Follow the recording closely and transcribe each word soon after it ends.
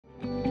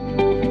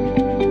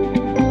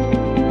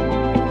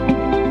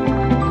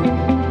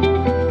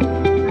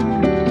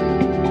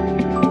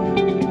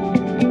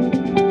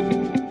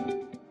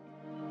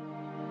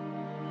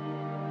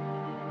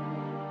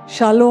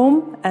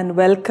Shalom and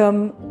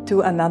welcome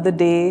to another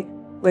day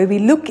where we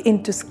look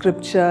into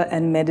Scripture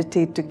and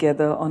meditate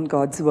together on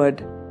God's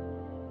Word.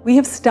 We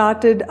have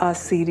started our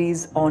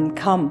series on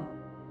Come,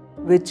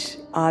 which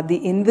are the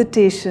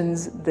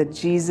invitations that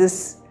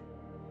Jesus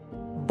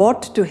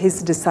brought to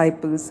His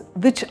disciples,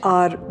 which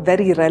are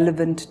very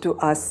relevant to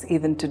us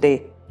even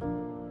today.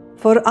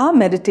 For our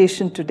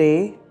meditation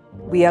today,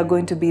 we are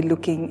going to be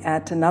looking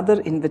at another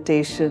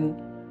invitation,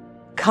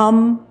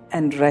 Come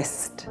and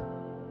Rest.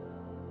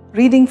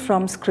 Reading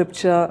from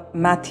Scripture,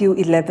 Matthew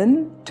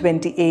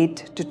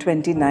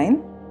 11:28-29.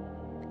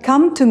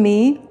 Come to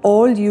me,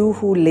 all you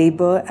who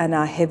labor and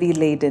are heavy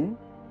laden,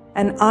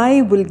 and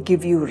I will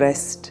give you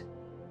rest.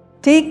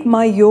 Take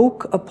my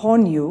yoke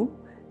upon you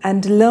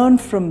and learn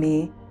from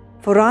me,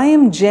 for I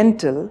am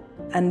gentle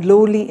and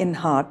lowly in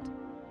heart,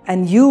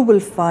 and you will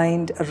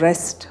find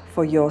rest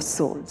for your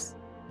souls.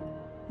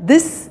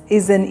 This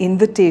is an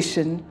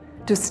invitation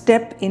to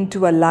step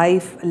into a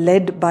life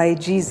led by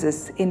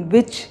Jesus, in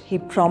which He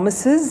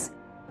promises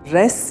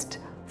rest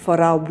for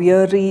our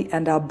weary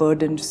and our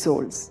burdened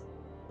souls.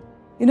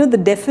 You know, the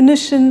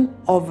definition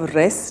of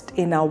rest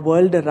in our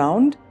world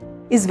around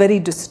is very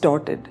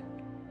distorted.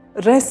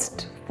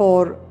 Rest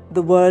for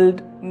the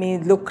world may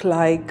look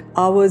like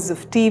hours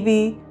of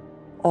TV,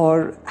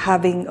 or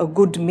having a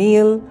good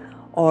meal,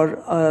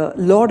 or a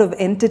lot of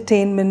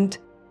entertainment.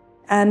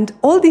 And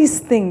all these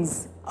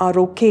things are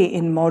okay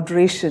in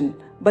moderation,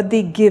 but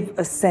they give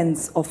a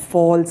sense of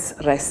false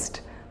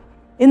rest.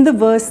 In the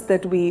verse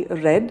that we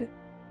read,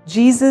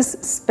 Jesus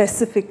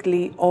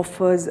specifically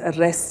offers a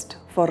rest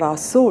for our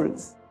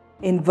souls.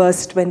 In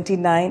verse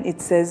 29,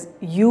 it says,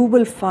 "You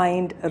will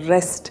find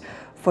rest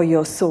for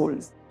your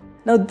souls."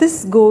 Now,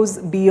 this goes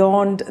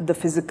beyond the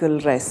physical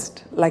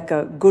rest, like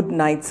a good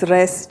night's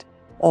rest,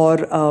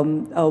 or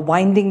a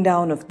winding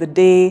down of the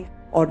day,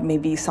 or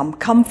maybe some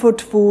comfort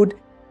food.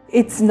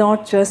 It's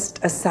not just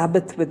a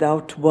Sabbath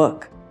without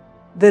work.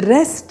 The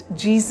rest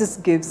Jesus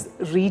gives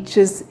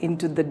reaches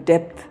into the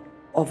depth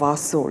of our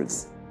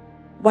souls.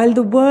 While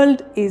the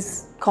world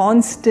is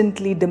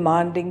constantly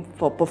demanding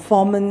for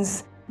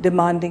performance,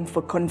 demanding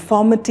for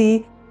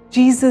conformity,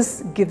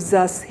 Jesus gives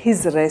us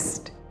His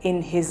rest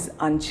in His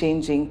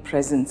unchanging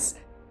presence.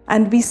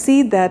 And we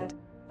see that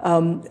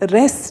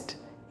rest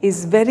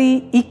is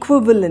very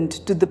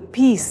equivalent to the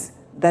peace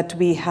that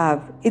we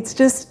have. It's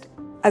just,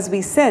 as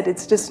we said,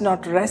 it's just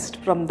not rest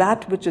from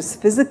that which is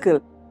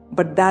physical,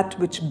 but that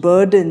which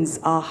burdens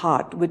our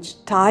heart, which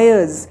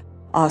tires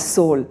our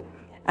soul.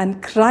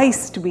 And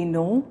Christ, we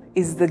know,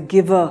 is the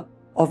giver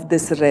of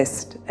this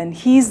rest, and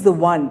He's the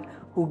one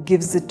who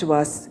gives it to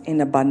us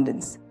in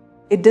abundance.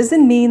 It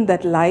doesn't mean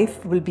that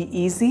life will be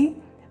easy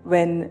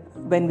when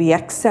we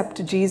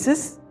accept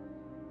Jesus.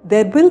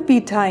 There will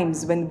be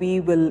times when we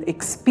will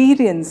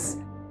experience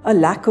a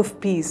lack of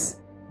peace,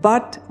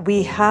 but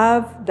we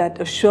have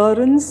that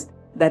assurance,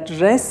 that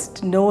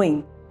rest,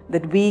 knowing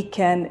that we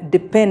can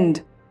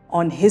depend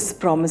on His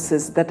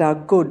promises that are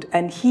good,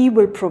 and He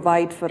will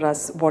provide for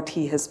us what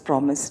He has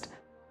promised.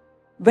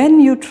 When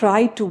you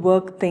try to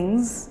work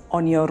things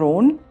on your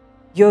own,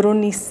 you're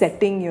only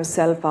setting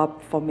yourself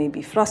up for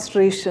maybe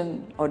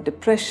frustration or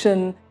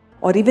depression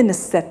or even a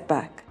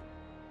setback.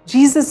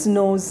 Jesus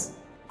knows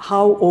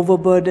how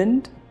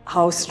overburdened,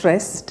 how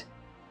stressed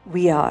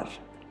we are,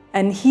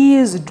 and He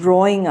is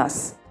drawing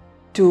us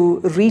to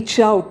reach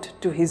out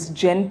to His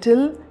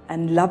gentle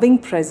and loving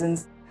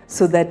presence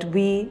so that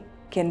we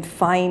can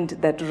find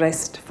that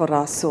rest for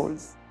our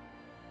souls.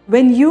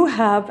 When you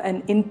have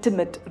an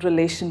intimate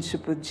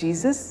relationship with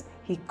Jesus,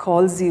 He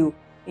calls you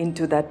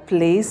into that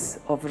place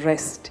of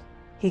rest.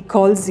 He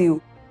calls you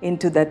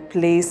into that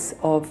place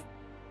of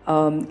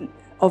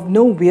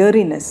no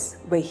weariness,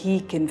 where He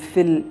can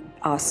fill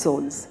our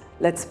souls.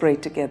 Let's pray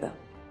together.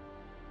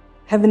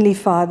 Heavenly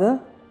Father,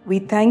 we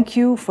thank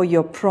You for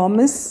Your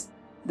promise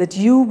that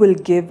You will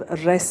give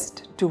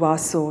rest to our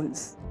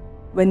souls.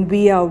 When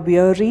we are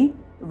weary,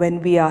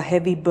 when we are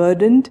heavy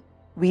burdened,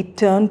 we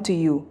turn to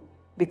You,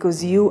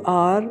 because You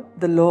are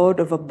the Lord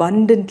of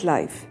abundant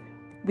life.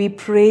 We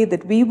pray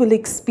that we will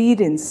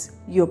experience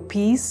Your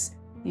peace,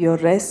 Your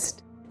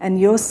rest, and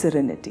Your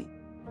serenity.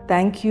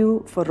 Thank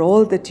You for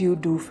all that You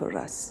do for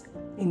us.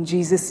 In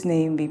Jesus'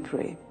 name we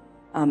pray.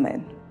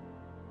 Amen.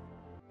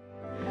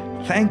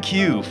 Thank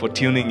you for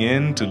tuning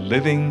in to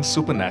Living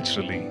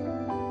Supernaturally.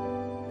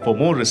 For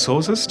more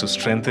resources to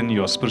strengthen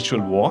your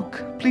spiritual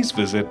walk, please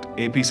visit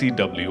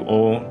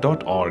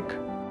apcwo.org.